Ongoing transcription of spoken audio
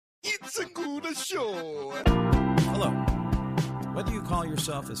It's a good show. Hello. Whether you call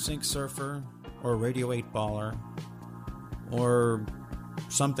yourself a Sync Surfer or a Radio 8 baller or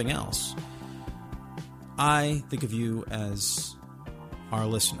something else, I think of you as our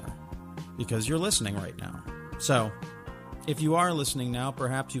listener because you're listening right now. So, if you are listening now,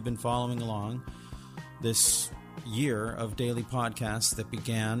 perhaps you've been following along this year of daily podcasts that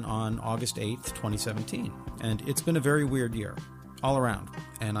began on August 8th, 2017. And it's been a very weird year, all around.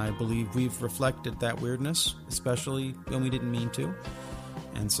 And I believe we've reflected that weirdness, especially when we didn't mean to.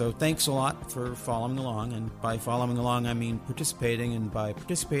 And so thanks a lot for following along. And by following along, I mean participating. And by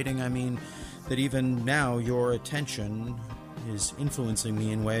participating, I mean that even now your attention is influencing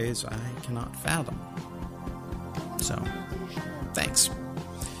me in ways I cannot fathom. So, thanks.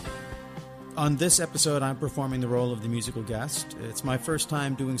 On this episode, I'm performing the role of the musical guest. It's my first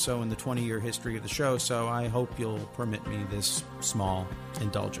time doing so in the 20-year history of the show, so I hope you'll permit me this small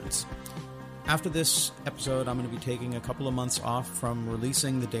indulgence. After this episode, I'm going to be taking a couple of months off from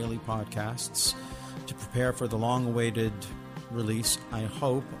releasing the daily podcasts to prepare for the long-awaited release, I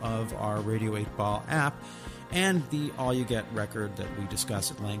hope, of our Radio 8 Ball app and the All You Get record that we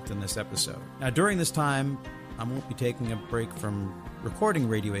discuss at length in this episode. Now, during this time, I won't be taking a break from recording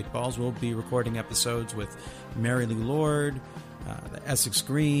Radio 8 Balls. We'll be recording episodes with Mary Lou Lord, the Essex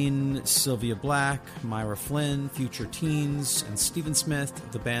Green, Sylvia Black, Myra Flynn, Future Teens, and Stephen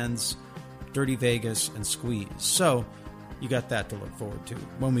Smith, the bands Dirty Vegas and Squeeze. So, you got that to look forward to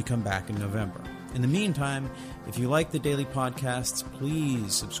when we come back in November. In the meantime, if you like the daily podcasts,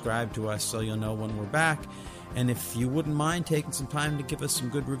 please subscribe to us so you'll know when we're back. And if you wouldn't mind taking some time to give us some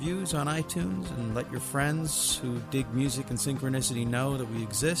good reviews on iTunes and let your friends who dig music and synchronicity know that we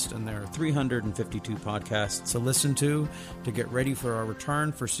exist and there are 352 podcasts to listen to get ready for our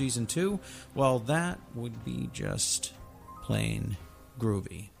return for Season 2, well, that would be just plain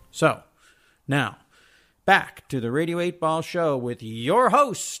groovy. So, now, back to the Radio 8 Ball Show with your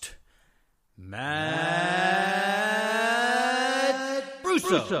host, Matt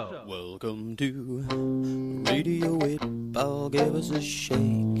Brusso. Welcome to Radio 8 Ball, give us a shake.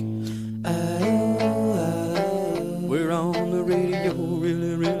 We're on the radio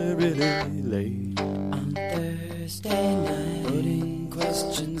really late. On Thursday night, putting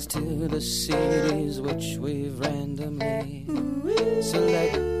questions to the CDs which we've randomly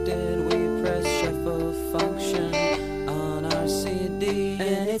selected. We press shuffle function on our CD,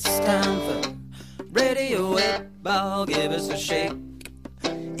 and it's time for Radio 8 Ball, give us a shake.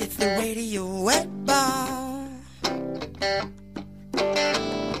 It's the Radio 8 Ball.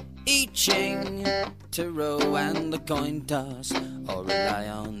 Eaching to row and the coin toss, or rely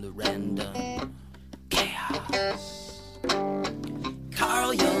on the random chaos.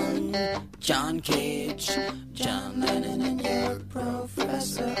 Carl Jung, John Cage, John Lennon, and your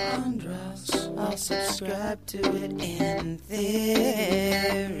Professor Andros all subscribe to it in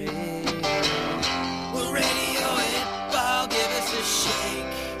theory. Well, Radio 8 Ball, give us a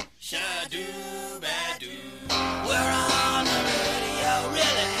shake. Sha-doo-ba-doo. We're on the radio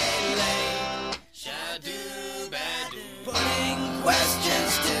really late. Sha-doo-ba-doo. Putting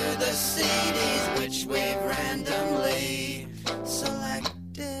questions to the CDs which we've randomly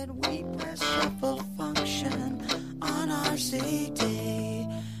selected. We press shuffle function on our CD,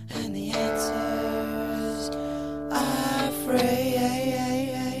 and the answers are free.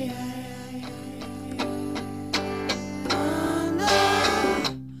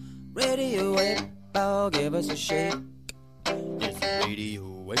 Radio 8 Ball, give us a shake. It's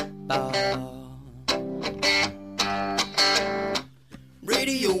Radio 8 Ball.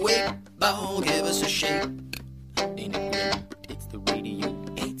 Radio 8 Ball, give us a shake. Ain't it great? It's the radio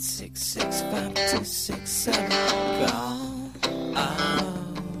 866-5267. Call.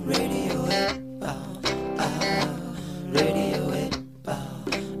 Radio 8 Ball. Radio 8 Ball.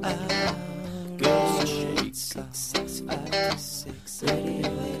 Give us a shake. 866-526. Radio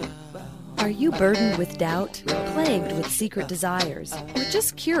 8 Ball. Are you burdened with doubt, plagued with secret desires, or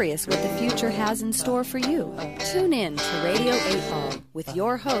just curious what the future has in store for you? Tune in to Radio 8 Ball with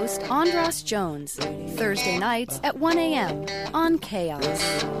your host, Andros Jones, Thursday nights at 1 a.m. on Chaos.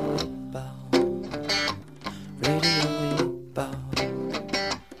 Radio 8 Ball.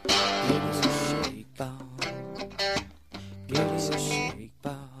 Give us a shake ball. Give us a shake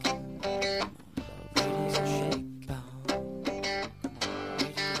ball. Radio shake ball.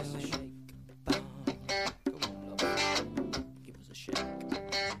 Radio shake ball. Come on, love. Give us a shake.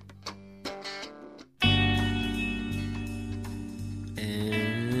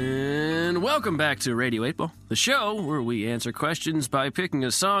 And welcome back to Radio 8 Ball, the show where we answer questions by picking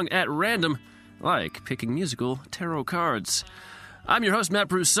a song at random, like picking musical tarot cards. I'm your host, Matt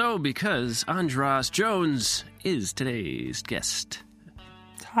Brousseau, because Andras Jones is today's guest.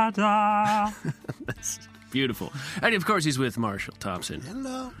 Ta-da! That's beautiful. And, of course, he's with Marshall Thompson.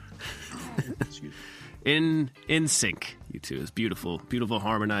 Hello. In sync, you two. It's beautiful, beautiful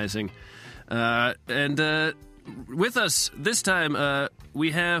harmonizing. And with us this time,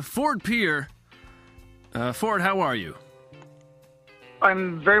 we have Ford Peer. Ford, how are you?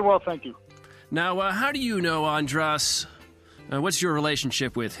 I'm very well, thank you. Now, how do you know Andras? What's your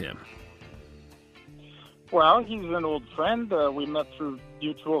relationship with him? Well, he's an old friend. We met through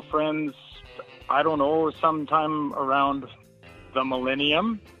mutual friends, I don't know, sometime around the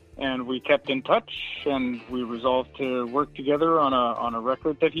millennium. And we kept in touch, and we resolved to work together on a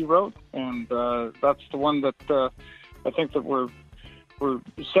record that he wrote. And that's the one that I think that we're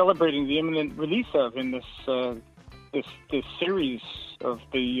celebrating the imminent release of in this series of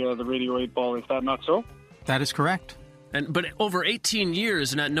the Radio 8 Ball. Is that not so? That is correct. But over 18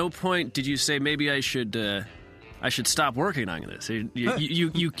 years, and at no point did you say maybe I should stop working on this.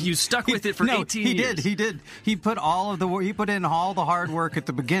 You stuck with it for 18 years. He did. He put all of the work. He put in all the hard work at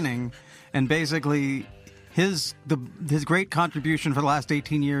the beginning, and basically, his great contribution for the last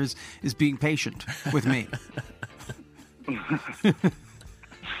 18 years is being patient with me.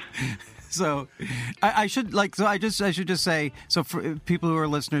 So, I should just say, so for people who are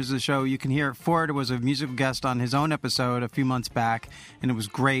listeners of the show, you can hear Ford was a musical guest on his own episode a few months back, and it was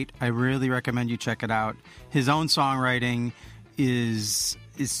great. I really recommend you check it out. His own songwriting is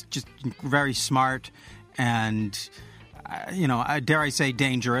just very smart and, dare I say,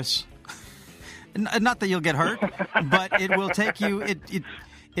 dangerous. Not that you'll get hurt, but it will take you.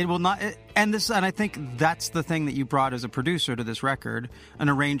 It will not, and I think that's the thing that you brought as a producer to this record, an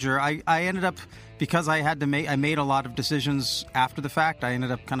arranger. I ended up, because I made a lot of decisions after the fact. I ended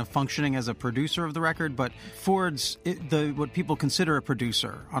up kind of functioning as a producer of the record. But Ford's what people consider a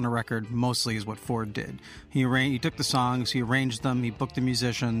producer on a record mostly is what Ford did. He took the songs, he arranged them, he booked the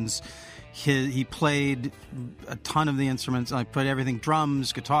musicians, he played a ton of the instruments. I played everything: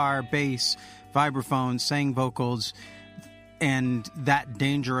 drums, guitar, bass, vibraphone, sang vocals. And that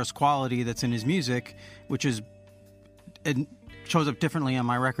dangerous quality that's in his music, which it shows up differently on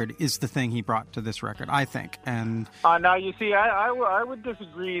my record, is the thing he brought to this record, I think. And now you see, I would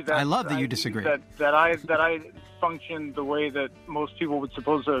disagree. That I love that you disagree. That I functioned the way that most people would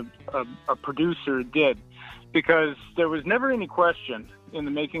suppose a producer did, because there was never any question in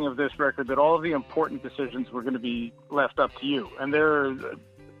the making of this record that all of the important decisions were going to be left up to you. And there are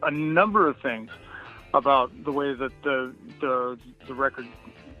a number of things about the way that the record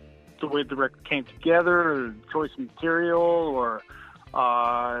came together, or choice of material, or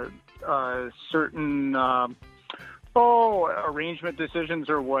certain arrangement decisions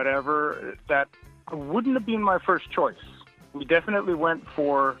or whatever, that wouldn't have been my first choice. We definitely went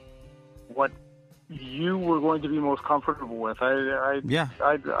for what you were going to be most comfortable with. I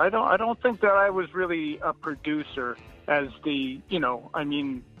don't think that I was really a producer as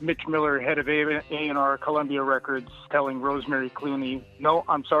Mitch Miller, head of A&R Columbia Records, telling Rosemary Clooney, "No,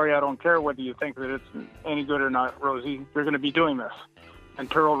 I'm sorry, I don't care whether you think that it's any good or not, Rosie. You're going to be doing this." And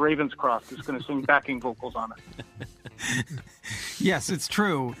Terrell Ravenscroft is going to sing backing vocals on it. Yes, it's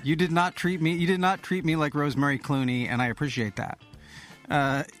true. You did not treat me like Rosemary Clooney, and I appreciate that.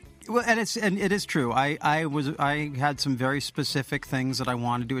 Well, and it is true. I had some very specific things that I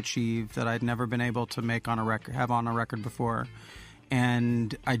wanted to achieve that I'd never been able to have on a record before,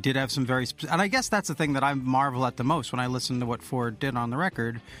 and I did have some and I guess that's the thing that I marvel at the most when I listen to what Ford did on the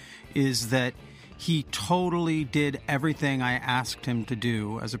record, is that he totally did everything I asked him to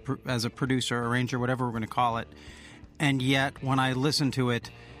do as a producer, arranger, whatever we're going to call it, and yet when I listen to it,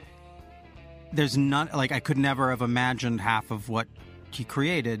 there's not, like, I could never have imagined half of what he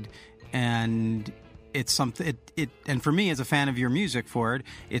created, and it's something. And for me, as a fan of your music, Ford,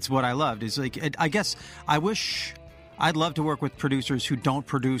 it's what I loved. It's like, I guess I'd love to work with producers who don't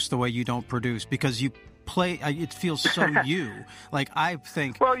produce the way you don't produce, because you play. It feels so you. Like, I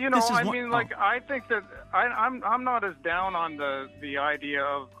think. Well, I think that I'm not as down on the idea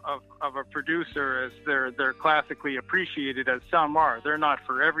of a producer as they're classically appreciated as some are. They're not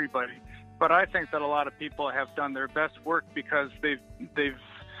for everybody. But I think that a lot of people have done their best work because they've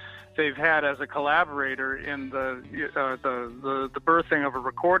had as a collaborator in the birthing of a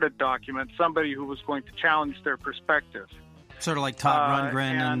recorded document somebody who was going to challenge their perspective. Sort of like Todd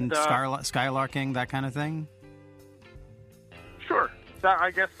Rundgren and Skylarking, that kind of thing. Sure, I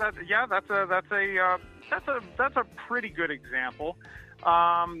guess that's a pretty good example.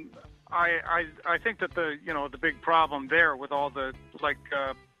 I think that the big problem there with all the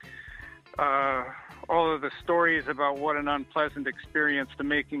all of the stories about what an unpleasant experience the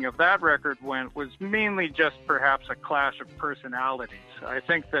making of that record went was mainly just perhaps a clash of personalities. I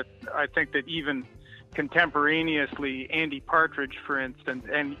think that even contemporaneously, Andy Partridge, for instance,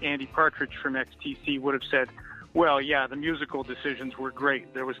 and Andy Partridge from XTC would have said, well, yeah, the musical decisions were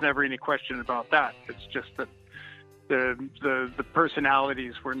great. There was never any question about that. It's just that the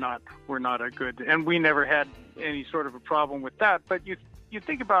personalities were not a good, and we never had any sort of a problem with that. But you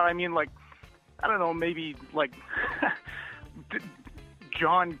think about, I mean, like, I don't know, maybe like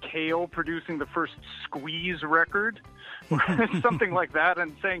John Cale producing the first Squeeze record, something like that,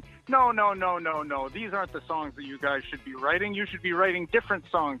 and saying, no, these aren't the songs that you guys should be writing. You should be writing different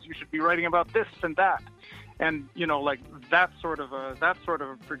songs. You should be writing about this and that. And, you know, like that sort of a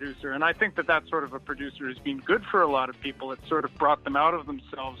producer. And I think that sort of a producer has been good for a lot of people. It's sort of brought them out of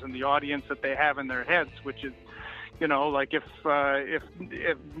themselves and the audience that they have in their heads, which is, you know, like if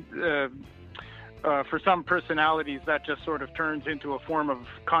for some personalities that just sort of turns into a form of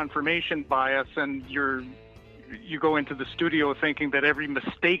confirmation bias, and you go into the studio thinking that every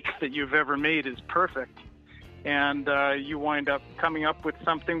mistake that you've ever made is perfect. And you wind up coming up with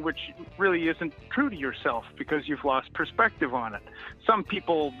something which really isn't true to yourself because you've lost perspective on it. Some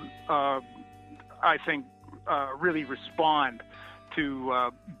people, I think, really respond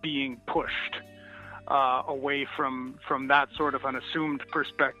to being pushed away from that sort of an assumed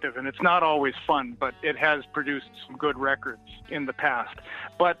perspective. And it's not always fun, but it has produced some good records in the past.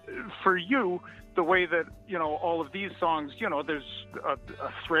 But for you, the way that, you know, all of these songs, you know, there's a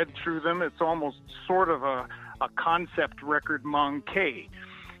thread through them. It's almost sort of a concept record manqué,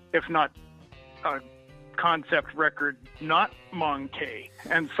 if not a concept record not manqué.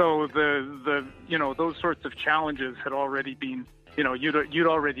 And so the you know, those sorts of challenges had already been, you know, you'd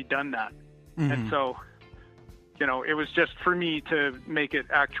already done that. Mm-hmm. And so, you know, it was just for me to make it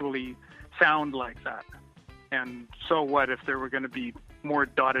actually sound like that. And so what if there were going to be more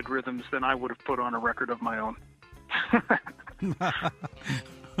dotted rhythms than I would have put on a record of my own?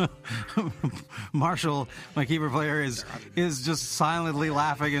 Marshall, my keyboard player, is just silently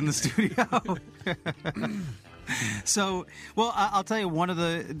laughing in the studio. So, well, I'll tell you one of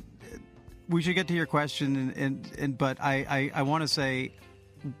the. We should get to your question, but I want to say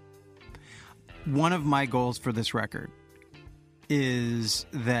one of my goals for this record is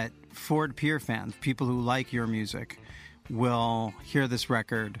that Ford Pier fans, people who like your music, will hear this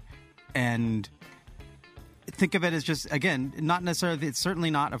record and think of it as just, again, not necessarily, it's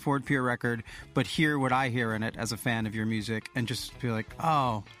certainly not a Ford Pier record, but hear what I hear in it as a fan of your music and just be like,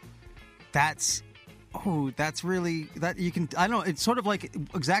 that's really, that you can, I don't know, it's sort of like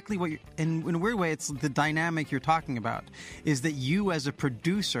exactly what in a weird way, it's the dynamic you're talking about, is that you as a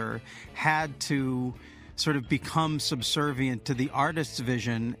producer had to sort of become subservient to the artist's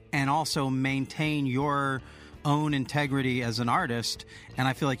vision and also maintain your own integrity as an artist, and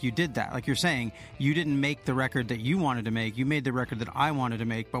I feel like you did that. Like you're saying, you didn't make the record that you wanted to make, you made the record that I wanted to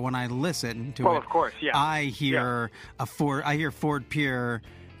make, but when I listen to it, of course, yeah. I hear Ford Pier,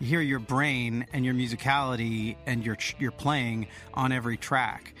 you hear your brain and your musicality and your playing on every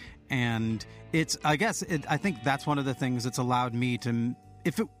track. And it's, I think that's one of the things that's allowed me to,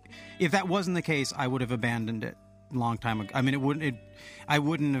 if that wasn't the case, I would have abandoned it a long time ago. I mean, I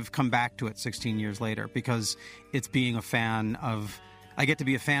wouldn't have come back to it 16 years later, because it's being a fan of, I get to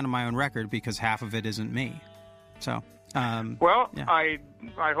be a fan of my own record because half of it isn't me. So, yeah. I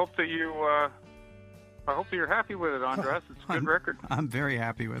hope that you, I hope that you're happy with it, Andras. It's a good record. I'm very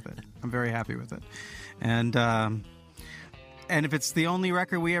happy with it. And if it's the only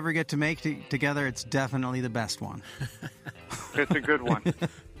record we ever get to make together, it's definitely the best one. It's a good one.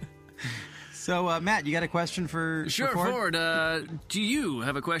 So, Matt, you got a question for Ford? Do you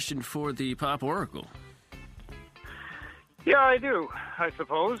have a question for the Pop Oracle? Yeah, I do, I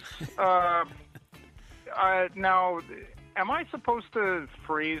suppose. Now, am I supposed to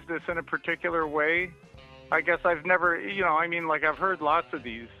phrase this in a particular way? I guess I've never, I've heard lots of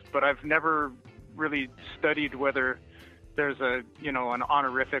these, but I've never really studied whether there's an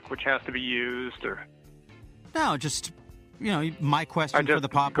honorific which has to be used or... No, just... my question for the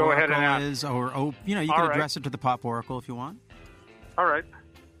Pop Oracle is, you can address it to the Pop Oracle if you want. All right.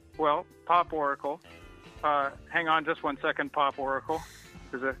 Well, Pop Oracle. Hang on just 1 second, Pop Oracle.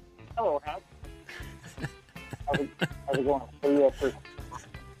 Hello, Hap. How's it going?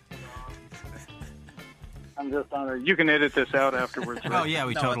 I'm just on you can edit this out afterwards. Right? Oh yeah,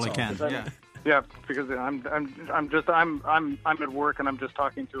 we totally can. Yeah. Yeah, because I'm at work and I'm just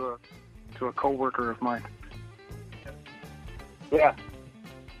talking to a coworker of mine. Yeah.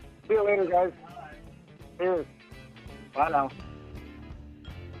 See you later, guys. Cheers. Bye now.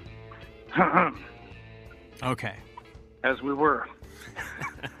 Okay. As we were.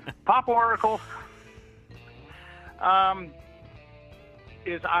 Pop Oracle.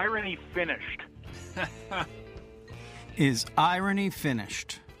 Is irony finished? Is irony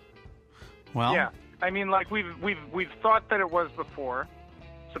finished? Well, yeah. I mean, like we've thought that it was before.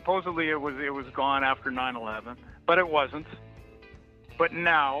 Supposedly it was gone after 9/11, but it wasn't. But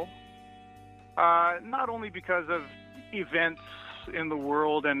now, not only because of events in the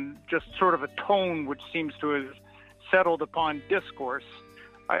world and just sort of a tone which seems to have settled upon discourse,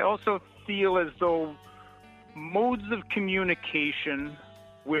 I also feel as though modes of communication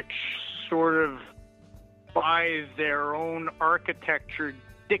which sort of by their own architecture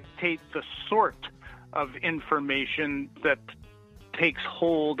dictate the sort of information that takes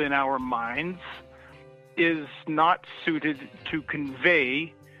hold in our minds is not suited to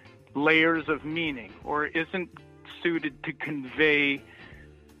convey layers of meaning, or isn't suited to convey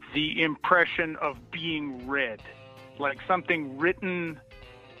the impression of being read, like something written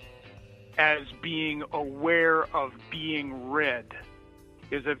as being aware of being read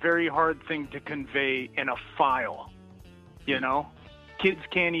is a very hard thing to convey in a file. You know, kids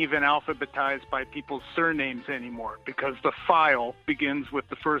can't even alphabetize by people's surnames anymore because the file begins with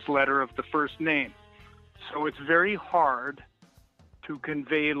the first letter of the first name. So it's very hard to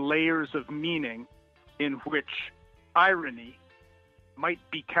convey layers of meaning in which irony might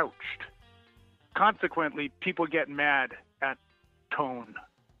be couched. Consequently, people get mad at tone,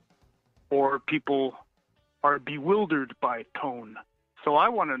 or people are bewildered by tone. So I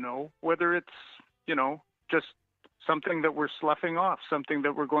want to know whether it's, you know, just something that we're sloughing off, something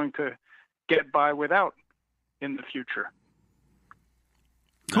that we're going to get by without in the future.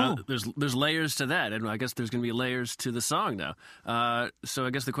 Cool. There's layers to that, and I guess there's going to be layers to the song now. So I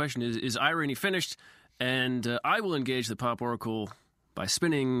guess the question is irony finished? And I will engage the Pop Oracle by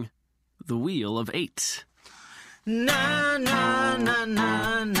spinning the wheel of 8. Na, na, na,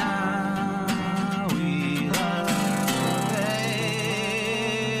 na, na, we love 8.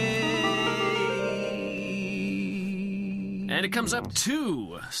 And it comes up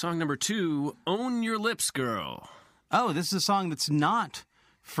 2. Song number 2, Own Your Lips, Girl. Oh, this is a song that's not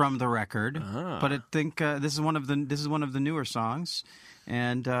from the record, but I think this is one of the newer songs.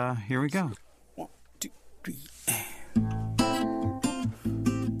 And here we go. 1, 2, 3.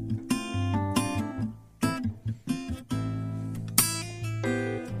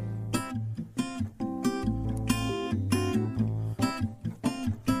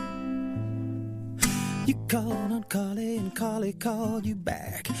 You called on Carly and Carly called you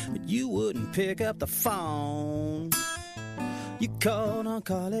back, but you wouldn't pick up the phone. You called on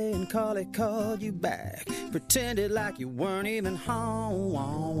Carly and Carly called you back, pretended like you weren't even home.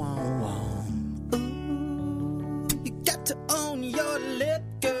 Ooh, you got to own your lip,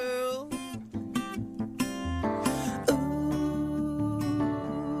 girl. Ooh,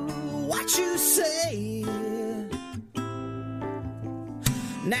 what you say?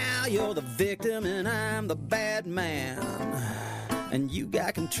 Now you're the victim and I'm the bad man, and you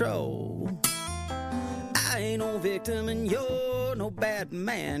got control. I ain't no victim and you're no bad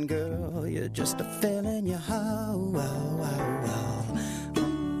man, girl. You're just a fill in your hole.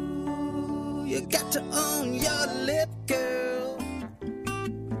 Ooh, you got to own your lip, girl.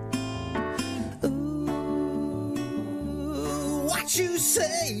 Ooh, what you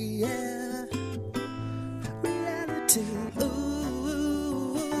say, yeah. Reality,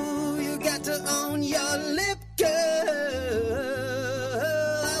 ooh, you got to own your lip, girl.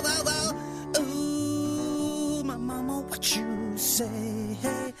 You say,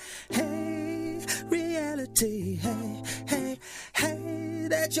 hey, hey, reality, hey, hey, hey,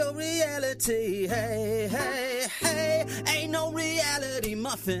 that's your reality, hey, hey, hey, ain't no reality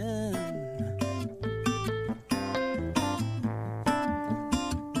muffin.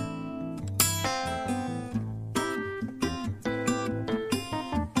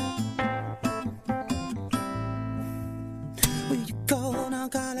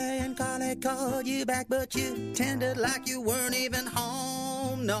 Called you back, but you tended like you weren't even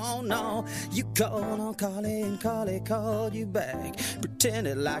home. No, you called on Carly and Carly called you back,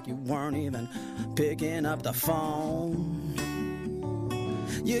 pretended like you weren't even picking up the phone.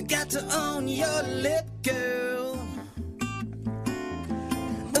 You got to own your lip, girl.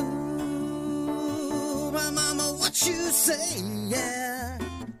 Ooh, my mama, what you say, yeah.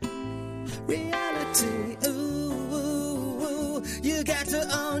 Reality, ooh, you got to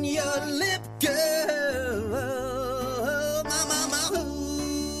own your lip, girl. My mama,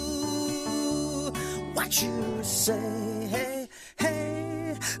 ooh, what you say, hey,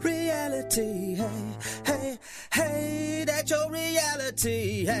 hey, reality, hey, hey, hey, that's your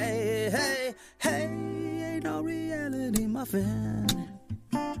reality, hey, hey, hey, ain't no reality, my friend.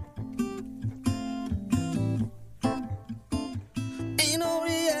 Ain't no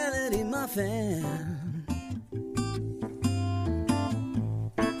reality, my friend.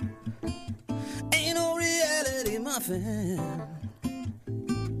 Ain't no reality, my friend.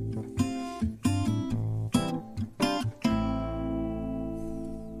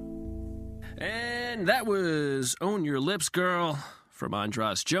 And that was Own Your Lips, Girl from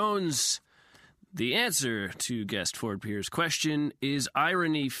Andras Jones. The answer to guest Ford Pierre's question is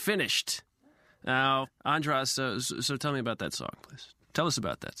Irony Finished. Now, Andras, so tell me about that song, please. Tell us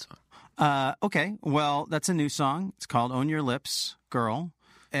about that song. Okay, well, that's a new song. It's called "Own Your Lips, Girl,"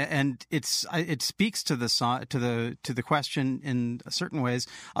 and it speaks to the song, to the question in certain ways.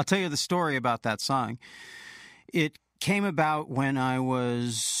 I'll tell you the story about that song. It came about when I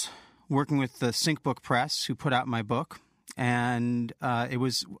was working with the Sync Book Press, who put out my book, and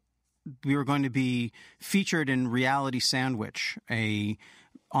we were going to be featured in Reality Sandwich, a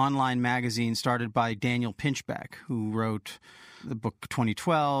online magazine started by Daniel Pinchbeck, who wrote the book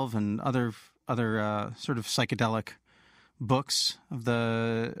 2012 and other sort of psychedelic books of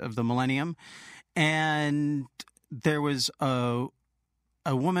the millennium. And there was a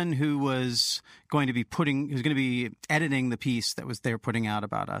woman who was going to be editing the piece that they were putting out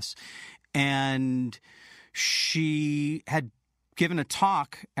about us, and she had given a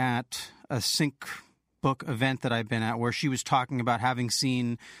talk at a Sync Book event that I've been at, where she was talking about having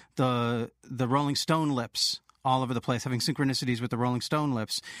seen the Rolling Stone lips all over the place, having synchronicities with the Rolling Stone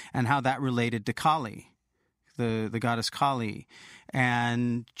lips, and how that related to Kali, the goddess Kali.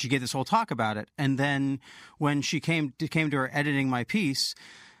 And she gave this whole talk about it. And then when she came to her editing my piece,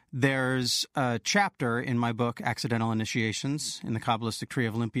 there's a chapter in my book, Accidental Initiations in the Kabbalistic Tree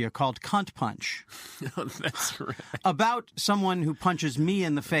of Olympia, called Cunt Punch. Oh, that's right. About someone who punches me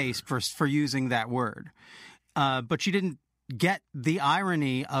in the face for using that word. But she didn't get the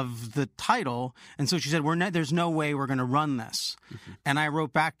irony of the title, and so she said, there's no way we're going to run this. Mm-hmm. And I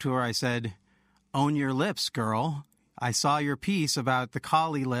wrote back to her, I said, "Own your lips, girl. I saw your piece about the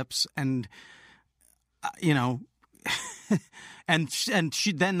Kali lips, and and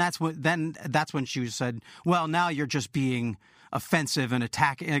she that's when she said, well, now you're just being offensive and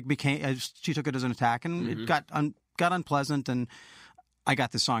attacking. She took it as an attack, and mm-hmm. It got unpleasant, and I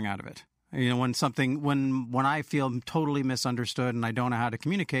got the song out of it. When I feel totally misunderstood and I don't know how to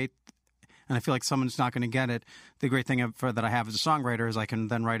communicate, and I feel like someone's not going to get it, the great thing that I have as a songwriter is I can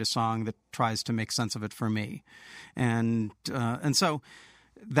then write a song that tries to make sense of it for me. And so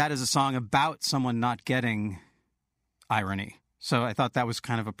that is a song about someone not getting irony. So I thought that was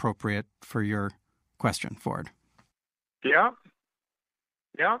kind of appropriate for your question, Ford. Yeah,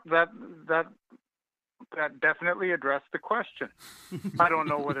 that definitely addressed the question. I don't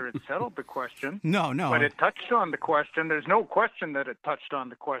know whether it settled the question. No. But it touched on the question. There's no question that it touched on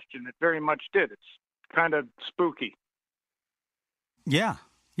the question. It very much did. It's kind of spooky. Yeah.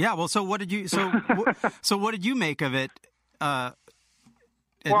 Well, so what did you? So what did you make of it?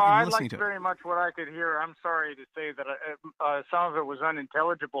 Well, I liked very much what I could hear. I'm sorry to say that some of it was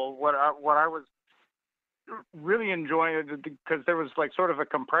unintelligible. What I was really enjoying it, because there was like sort of a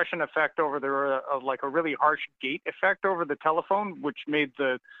compression effect over there, like a really harsh gate effect over the telephone, which made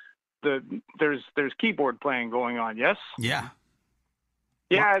there's keyboard playing going on. Yes. Yeah.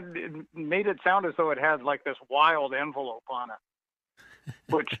 Yeah, it made it sound as though it had like this wild envelope on it,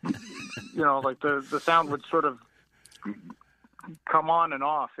 which like the sound would sort of come on and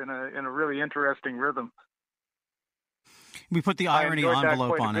off in a really interesting rhythm. We put the irony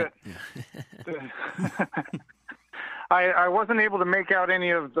envelope on it. I wasn't able to make out any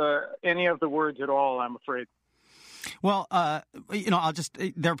of the words at all, I'm afraid. Well,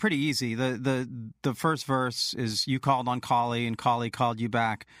 they're pretty easy. The first verse is, you called on Kali and Kali called you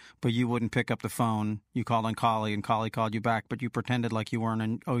back, but you wouldn't pick up the phone. You called on Kali and Kali called you back, but you pretended like you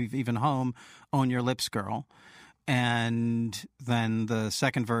weren't even home. Own your lips, girl. And then the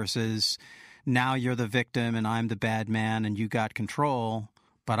second verse is, now you're the victim and I'm the bad man and you got control,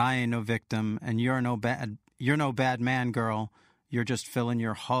 but I ain't no victim and you're no bad man, girl. You're just filling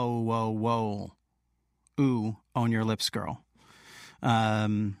your whoa. Ooh, own your lips, girl.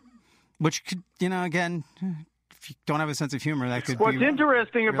 Which could, again, if you don't have a sense of humor, that could What's be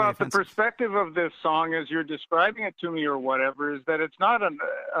interesting really about offensive. The perspective of this song as you're describing it to me or whatever is that it's not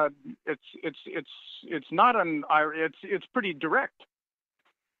it's pretty direct.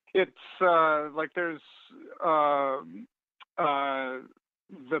 It's like there's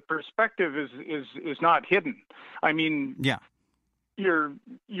the perspective is not hidden. I mean, yeah.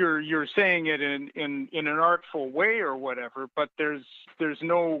 you're saying it in an artful way or whatever, but there's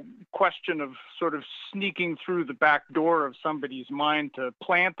no question of sort of sneaking through the back door of somebody's mind to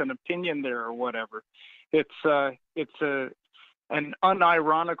plant an opinion there or whatever. It's an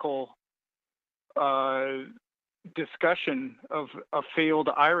unironical discussion of a failed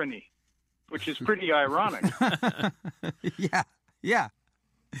irony, which is pretty ironic. Yeah.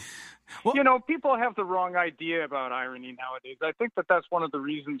 Well, you know, people have the wrong idea about irony nowadays. I think that's one of the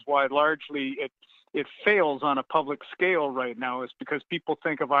reasons why largely it fails on a public scale right now, is because people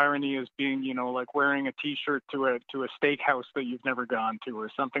think of irony as being, you know, like wearing a T-shirt to a steakhouse that you've never gone to or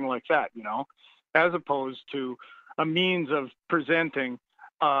something like that, you know, as opposed to a means of presenting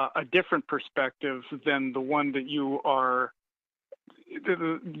a different perspective than the one that you are,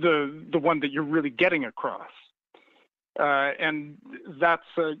 the one that you're really getting across. And that's,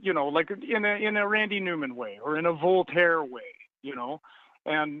 you know, like in a Randy Newman way or in a Voltaire way, you know,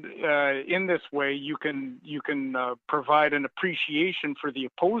 and in this way you can provide an appreciation for the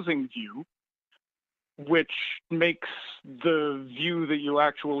opposing view, which makes the view that you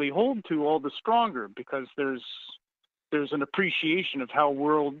actually hold to all the stronger, because there's an appreciation of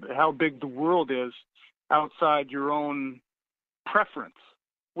how big the world is outside your own preference,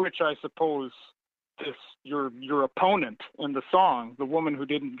 which I suppose your opponent in the song, the woman who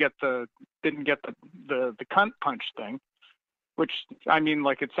didn't get the cunt punch thing, which, I mean,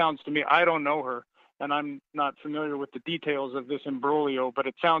 like, it sounds to me, I don't know her and I'm not familiar with the details of this imbroglio, but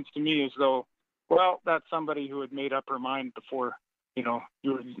it sounds to me as though, well, that's somebody who had made up her mind before, you know,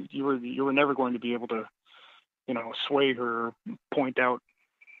 you were never going to be able to, you know, sway her or point out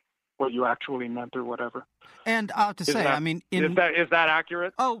what you actually meant or whatever. And I have to say, I mean, is that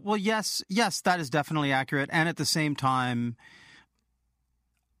accurate? Oh, well, yes, that is definitely accurate. And at the same time,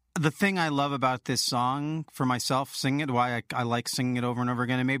 the thing I love about this song for myself, singing it, why I like singing it over and over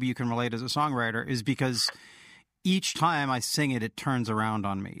again, and maybe you can relate as a songwriter, is because each time I sing it, it turns around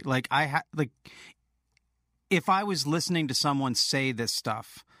on me. Like if I was listening to someone say this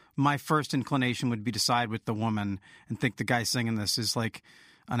stuff, my first inclination would be to side with the woman and think the guy singing this is like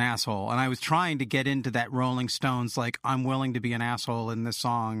an asshole. And I was trying to get into that Rolling Stones, like, I'm willing to be an asshole in this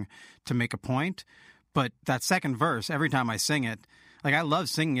song to make a point. But that second verse, every time I sing it, like, I love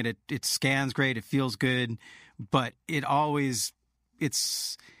singing it. It scans great. It feels good. But it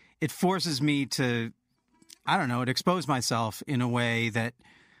forces me to, I don't know, to expose myself in a way that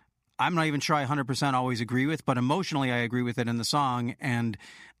I'm not even sure I 100% always agree with, but emotionally I agree with it in the song. And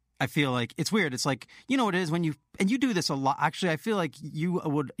I feel like it's weird. It's like, you know what it is when you do this a lot. Actually, I feel like you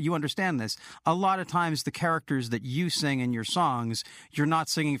understand this. A lot of times the characters that you sing in your songs, you're not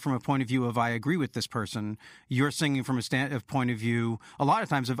singing from a point of view of I agree with this person. You're singing from a point of view, a lot of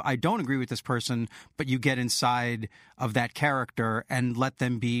times, of I don't agree with this person, but you get inside of that character and let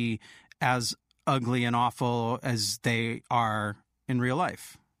them be as ugly and awful as they are in real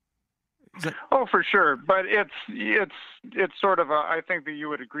life. Oh, for sure. But it's sort of I think that you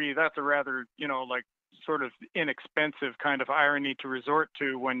would agree that's a rather, you know, like, sort of inexpensive kind of irony to resort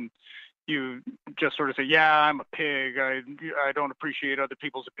to when you just sort of say, yeah, I'm a pig. I don't appreciate other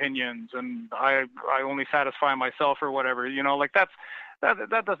people's opinions and I only satisfy myself or whatever, you know, like that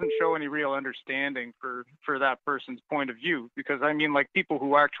doesn't show any real understanding for that person's point of view, because I mean, like, people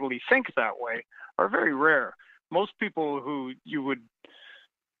who actually think that way are very rare. Most people who you would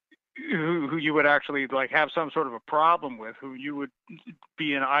actually, like, have some sort of a problem with, who you would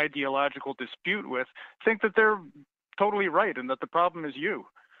be in ideological dispute with, think that they're totally right and that the problem is you.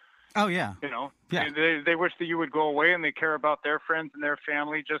 Oh, yeah. You know, yeah. They wish that you would go away, and they care about their friends and their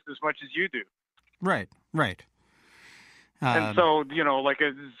family just as much as you do. Right. And so, you know, like,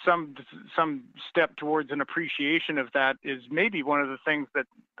 some step towards an appreciation of that is maybe one of the things that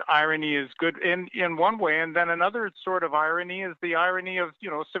irony is good in one way. And then another sort of irony is the irony of, you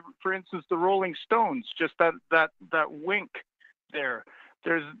know, for instance, the Rolling Stones, just that wink there.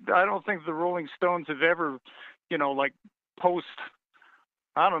 I don't think the Rolling Stones have ever, you know, like,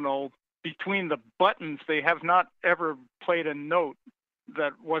 I don't know, between the buttons, they have not ever played a note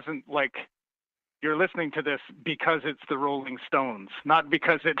that wasn't like, you're listening to this because it's the Rolling Stones, not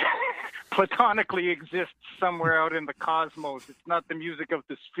because it platonically exists somewhere out in the cosmos. It's not the music of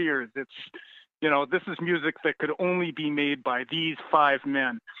the spheres. It's, you know, this is music that could only be made by these five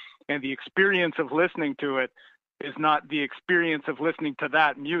men. And the experience of listening to it is not the experience of listening to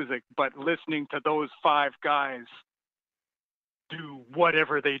that music, but listening to those five guys do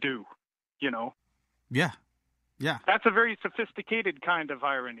whatever they do, you know? Yeah. That's a very sophisticated kind of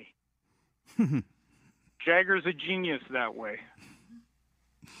irony. Jagger's a genius that way.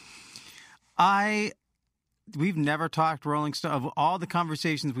 I we've never talked Rolling Stones. Of all the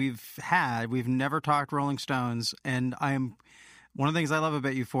conversations we've had, we've never talked Rolling Stones. And one of the things I love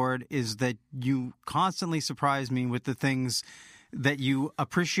about you, Ford, is that you constantly surprise me with the things that you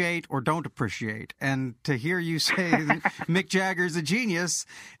appreciate or don't appreciate. And to hear you say Mick Jagger's a genius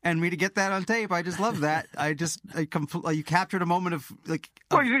and me to get that on tape, I just love that. You captured a moment of like.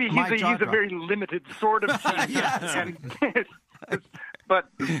 Well, he's a very limited sort of genius. But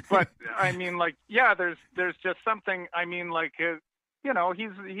I mean, like, yeah, there's just something. I mean, like, you know,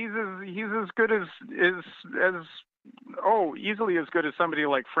 he's as good as easily as good as somebody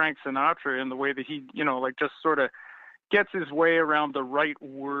like Frank Sinatra in the way that he, you know, like just sort of gets his way around the right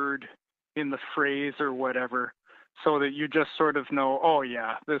word in the phrase or whatever, so that you just sort of know, oh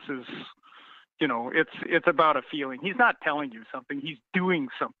yeah, this is, you know, it's about a feeling. He's not telling you something; he's doing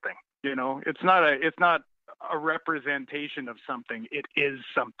something. You know, it's not a representation of something. It is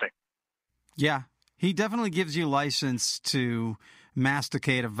something. Yeah, he definitely gives you license to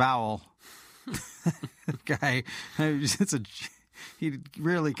masticate a vowel. Guy, he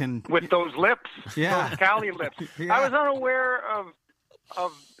really can with those lips. Yeah, those Cali lips. Yeah. I was unaware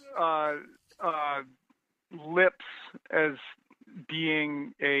of lips as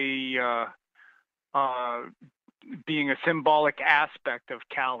being a symbolic aspect of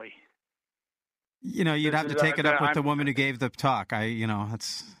Cali. You know, you'd have to take it up with the woman who gave the talk. It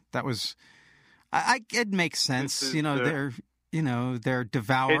makes sense. They're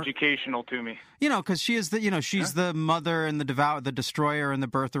devour. Educational to me. You know, because she's the mother and the destroyer and the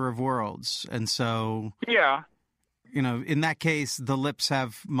birther of worlds. And so, yeah, you know, in that case, the lips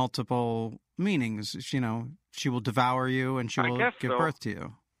have multiple meanings. You know, she will devour you and she will give birth to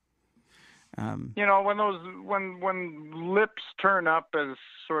you. You know, when lips turn up as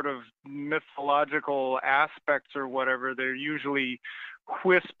sort of mythological aspects or whatever, they're usually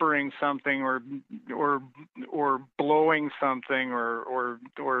whispering something or blowing something or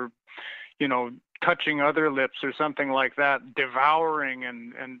you know, touching other lips or something like that, devouring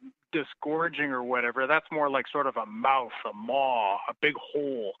and disgorging or whatever. That's more like sort of a mouth, a maw, a big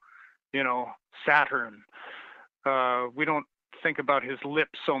hole, you know, Saturn. We don't think about his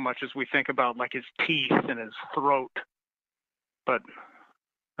lips so much as we think about like his teeth and his throat. But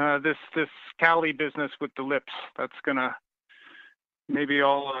this Cali business with the lips, that's gonna, maybe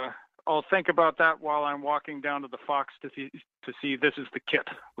I'll think about that while I'm walking down to the Fox to see This Is the Kit,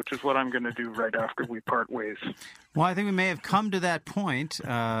 which is what I'm going to do right after we part ways. Well, I think we may have come to that point,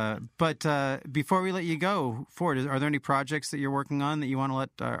 but before we let you go, Ford, are there any projects that you're working on that you want to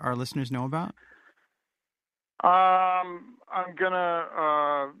let our listeners know about? I'm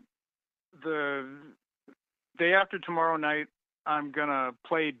gonna the day after tomorrow night, I'm gonna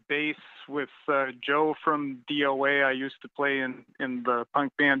play bass with Joe from DOA. I used to play in the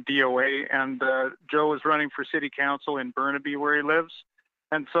punk band DOA, and Joe is running for city council in Burnaby, where he lives.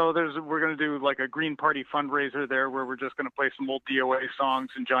 And so we're gonna do like a Green Party fundraiser there, where we're just gonna play some old DOA songs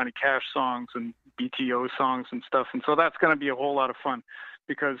and Johnny Cash songs and BTO songs and stuff. And so that's gonna be a whole lot of fun,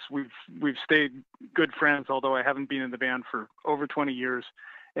 because we've stayed good friends, although I haven't been in the band for over 20 years,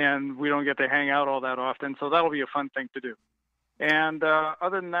 and we don't get to hang out all that often. So that'll be a fun thing to do. And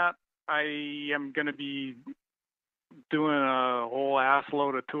other than that, I am going to be doing a whole ass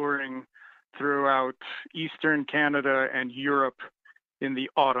load of touring throughout Eastern Canada and Europe in the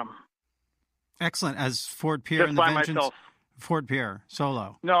autumn. Excellent. As Ford Pierre and the Vengeance? Myself. Ford Pierre,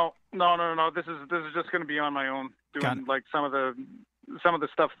 solo? No. This is just going to be on my own, doing like some of the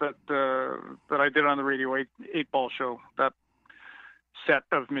stuff that I did on the Radio 8 Ball show, that set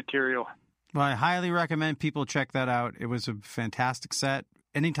of material. Well, I highly recommend people check that out. It was a fantastic set.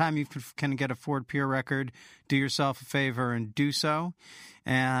 Anytime you can get a Ford Pierre record, do yourself a favor and do so.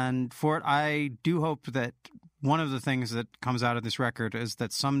 And Ford, I do hope that one of the things that comes out of this record is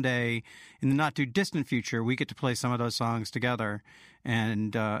that someday, in the not too distant future, we get to play some of those songs together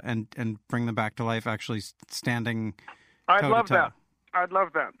and bring them back to life, actually standing I'd love that. I'd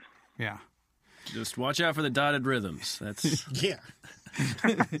love that. Yeah. Just watch out for the dotted rhythms. That's yeah.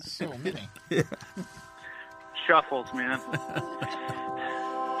 So many. Yeah. Shuffles, man.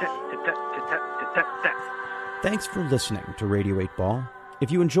 Thanks for listening to Radio 8 Ball. If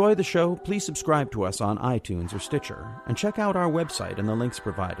you enjoy the show, please subscribe to us on iTunes or Stitcher, and check out our website and the links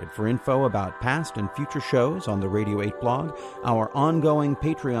provided for info about past and future shows on the Radio 8 blog, our ongoing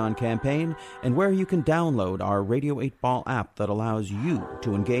Patreon campaign, and where you can download our Radio 8 Ball app that allows you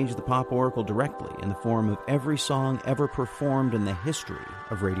to engage the Pop Oracle directly in the form of every song ever performed in the history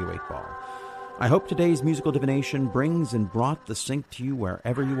of Radio 8 Ball. I hope today's musical divination brings and brought the sync to you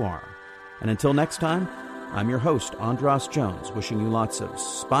wherever you are. And until next time, I'm your host, Andras Jones, wishing you lots of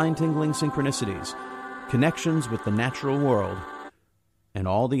spine-tingling synchronicities. connections with the natural world, and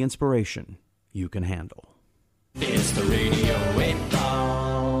all the inspiration you can handle. It's the Radio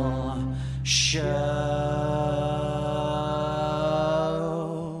 8-Ball Show.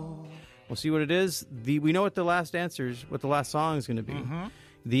 We'll see what it is. We know what the last song is going to be. Mm-hmm.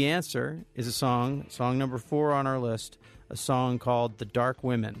 The answer is a song number 4 on our list, a song called The Dark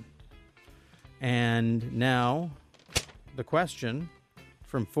Women. And now, the question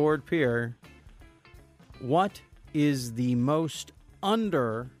from Ford Pier: what is the most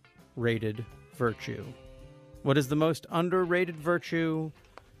underrated virtue? What is the most underrated virtue?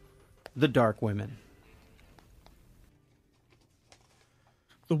 The dark women.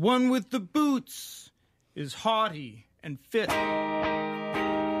 The one with the boots is haughty and fit.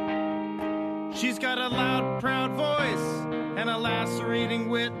 She's got a loud, proud voice and a lacerating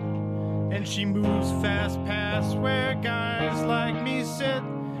wit. And she moves fast past where guys like me sit,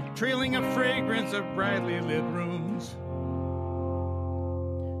 trailing a fragrance of brightly lit rooms.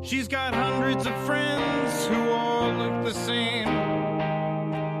 She's got hundreds of friends who all look the same.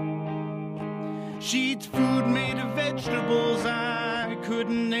 She eats food made of vegetables I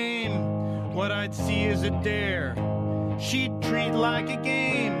couldn't name. What I'd see is a dare she'd treat like a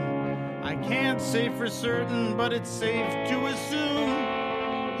game. I can't say for certain, but it's safe to assume.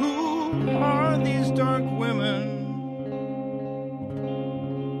 Who are these dark women?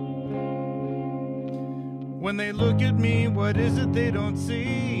 When they look at me, what is it they don't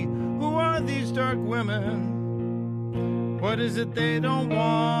see? Who are these dark women? What is it they don't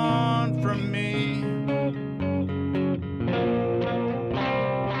want from me?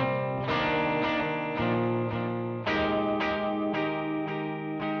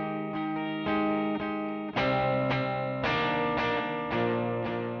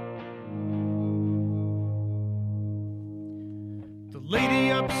 The lady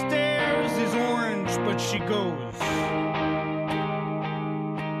upstairs is orange, but she goes.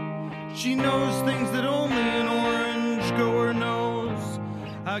 She knows things that only an orange goer knows.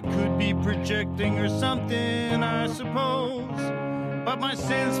 I could be projecting or something, I suppose, but my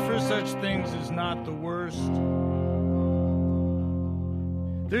sense for such things is not the worst.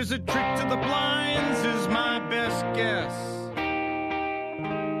 There's a trick to the blinds is my best guess,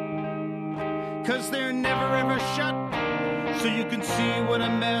 'cause they're never ever shut, so you can see what a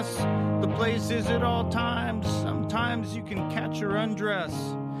mess the place is at all times. Sometimes you can catch her undress.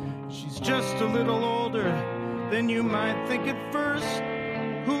 She's just a little older than you might think at first.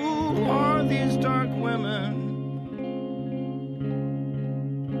 Who are these dark women?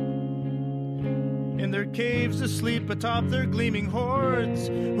 In their caves asleep atop their gleaming hoards.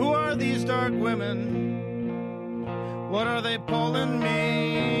 Who are these dark women? What are they pulling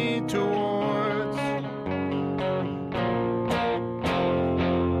me towards?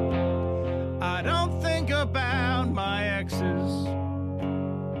 I don't think about my exes.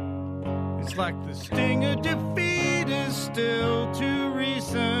 It's like the sting of defeat is still too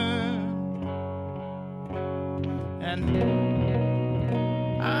recent. And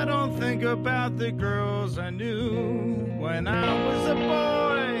I don't think about the girls I knew when I was a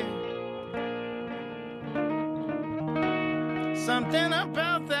boy. Something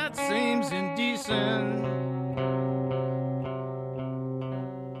about that seems indecent.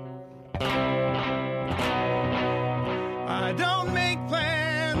 I don't make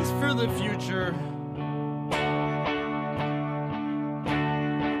plans for the future.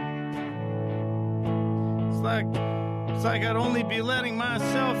 It's like I'd only be letting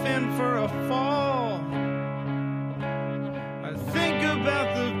myself in for a fall. I think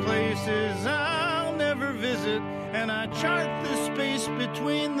about the places I'll never visit, and I chart the space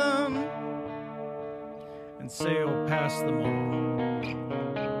between them and sail past them all.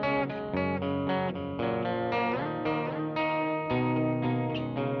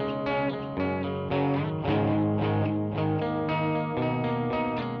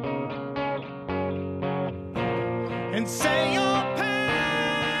 And say you'll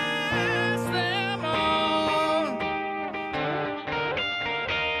pass them on.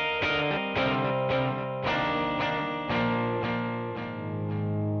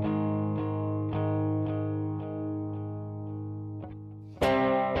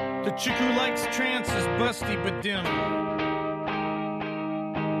 The chick who likes trance is busty but dim.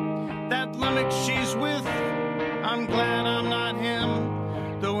 That lummox she's with, I'm glad I'm not him.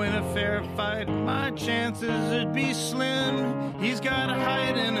 Though in a fair fight, my chances would be slim. He's got a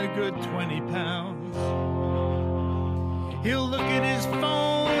height and a good 20 pounds. He'll look at his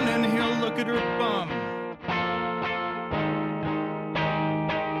phone and he'll look at her bum.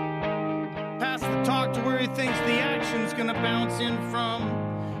 Pass the talk to where he thinks the action's gonna bounce in from.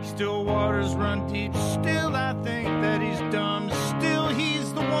 Still waters run deep. Still I think that he's dumb. Still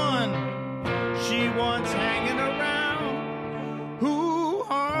he's the one she wants hanging around. Who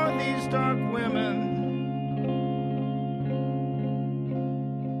are these dark women?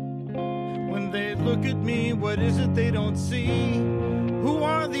 When they look at me, what is it they don't see? Who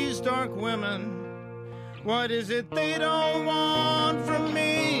are these dark women? What is it they don't want from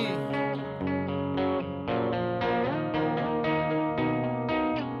me?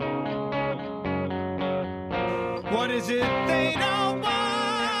 What is it they don't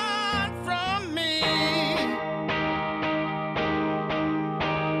want from me?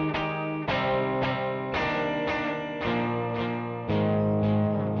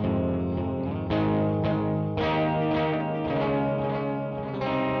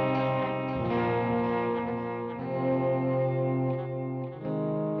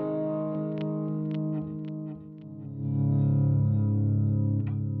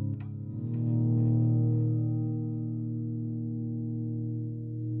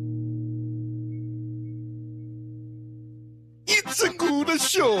 It's a good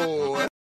show.